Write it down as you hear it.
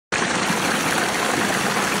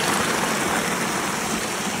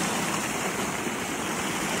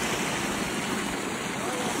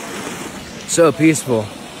so peaceful.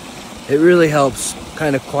 It really helps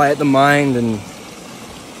kind of quiet the mind, and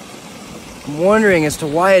I'm wondering as to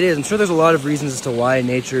why it is. I'm sure there's a lot of reasons as to why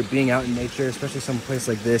nature, being out in nature, especially some place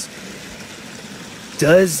like this,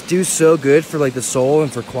 does do so good for like the soul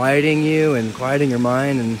and for quieting you and quieting your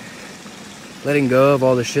mind and letting go of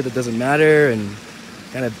all the shit that doesn't matter and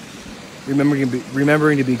kind of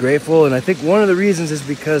remembering to be grateful. And I think one of the reasons is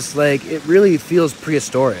because like it really feels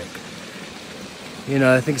prehistoric. You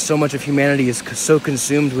know, I think so much of humanity is so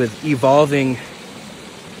consumed with evolving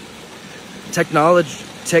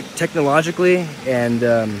technologically, and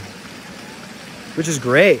which is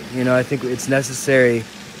great. You know, I think it's necessary,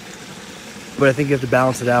 but I think you have to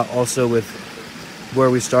balance it out also with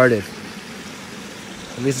where we started.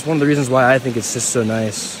 At least it's one of the reasons why I think it's just so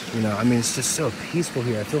nice. You know, I mean, it's just so peaceful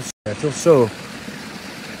here. I feel so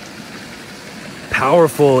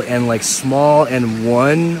powerful and like small and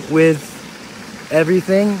one with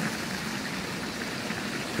everything.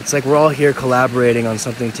 It's like we're all here collaborating on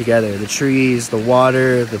something together. The trees, the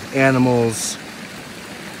water, the animals.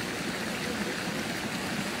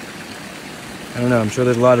 I don't know, I'm sure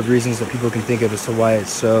there's a lot of reasons that people can think of as to why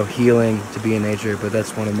it's so healing to be in nature, but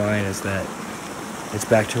that's one of mine, is that it's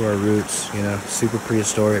back to our roots, you know, super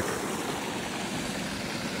prehistoric.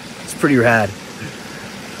 It's pretty rad.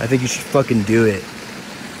 I think you should fucking do it.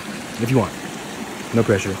 If you want. No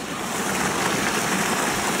pressure.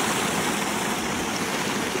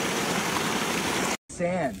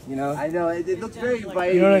 Sand, you know? I know, it looks very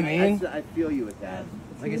inviting. You know what I mean? I feel you with that.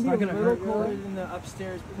 Like it's not gonna hurt. Colder than the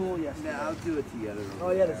upstairs pool yesterday. Nah, I'll do it together.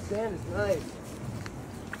 Oh yeah, the sand is nice.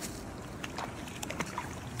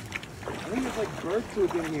 I think there's like bird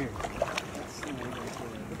poop in here.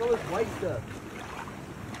 Look at all this white stuff.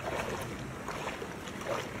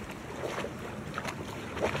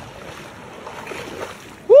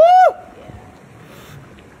 Woo!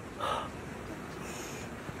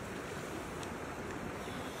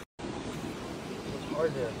 It's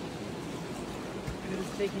hard to.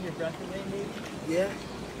 It's taking your breath away, maybe? Yeah.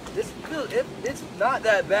 It's not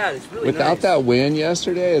that bad. It's really Without nice. that wind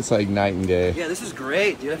yesterday, it's like night and day. Yeah, this is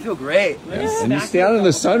great, dude. I feel great. Yeah. And you stand in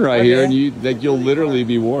the sun right here, and you'll literally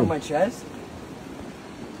be On warm. my chest.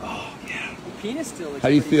 Your penis still looks How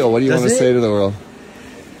do you pretty feel? What do you Does want to it? say to the world?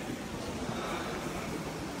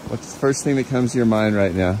 What's the first thing that comes to your mind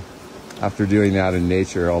right now after doing that in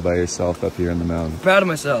nature all by yourself up here in the mountain? Proud of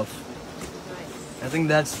myself. I think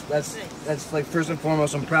that's like first and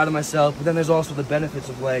foremost. I'm proud of myself, but then there's also the benefits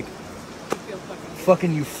of like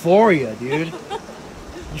fucking euphoria, dude.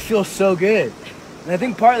 You feel so good, and I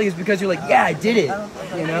think partly is because you're like, yeah, I did it,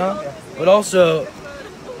 you know. But also,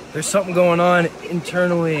 there's something going on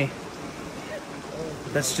internally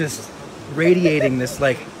that's just radiating this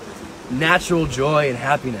like natural joy and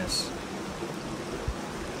happiness.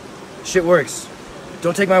 Shit works.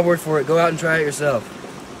 Don't take my word for it. Go out and try it yourself.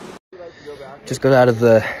 Just got out of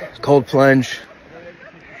the cold plunge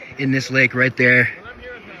in this lake right there.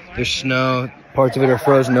 There's snow. Parts of it are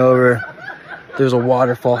frozen over. There's a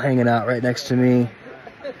waterfall hanging out right next to me.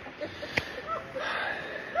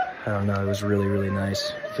 I don't know. It was really, really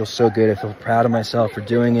nice. I feel so good. I feel proud of myself for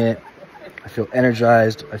doing it. I feel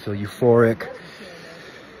energized. I feel euphoric.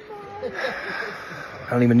 I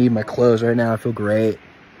don't even need my clothes right now. I feel great.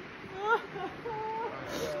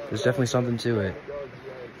 There's definitely something to it.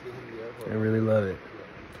 I really love it.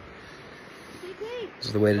 This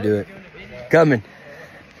is the way to do it. Coming.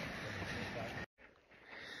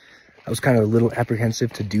 I was kind of a little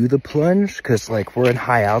apprehensive to do the plunge because like we're in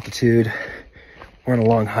high altitude. We're on a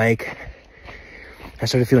long hike. I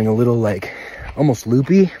started feeling a little like almost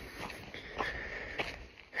loopy.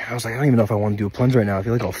 And I was like, I don't even know if I want to do a plunge right now. I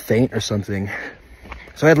feel like I'll faint or something.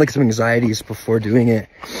 So I had like some anxieties before doing it.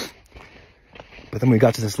 But then we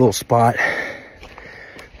got to this little spot.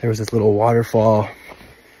 There was this little waterfall.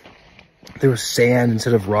 There was sand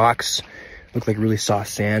instead of rocks. It looked like really soft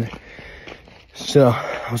sand. So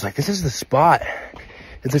I was like, this is the spot.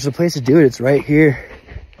 If there's a place to do it, it's right here.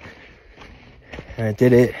 And I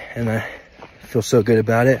did it, and I feel so good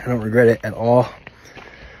about it. I don't regret it at all.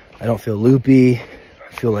 I don't feel loopy.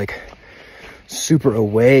 I feel like super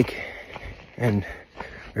awake and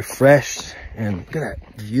refreshed. And look at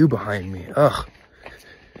that view behind me. Ugh.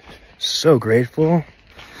 So grateful.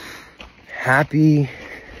 Happy,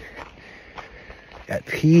 at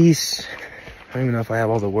peace. I don't even know if I have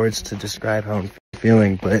all the words to describe how I'm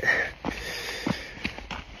feeling, but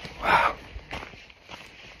wow.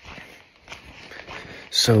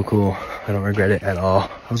 So cool. I don't regret it at all.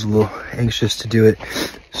 I was a little anxious to do it.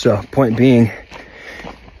 So point being,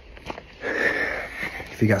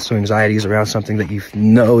 if you got some anxieties around something that you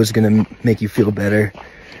know is gonna make you feel better,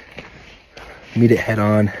 meet it head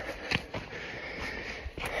on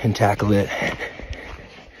and tackle it.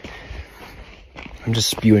 I'm just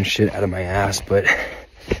spewing shit out of my ass, but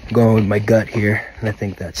I'm going with my gut here, and I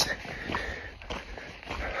think that's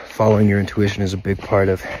following your intuition is a big part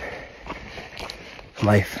of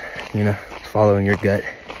life, you know, following your gut,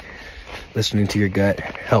 listening to your gut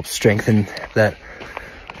helps strengthen that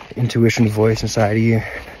intuition voice inside of you.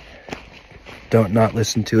 Don't not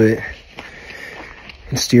listen to it.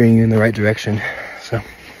 It's steering you in the right direction. So,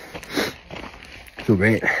 I feel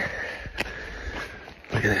great.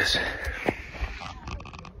 Look at this.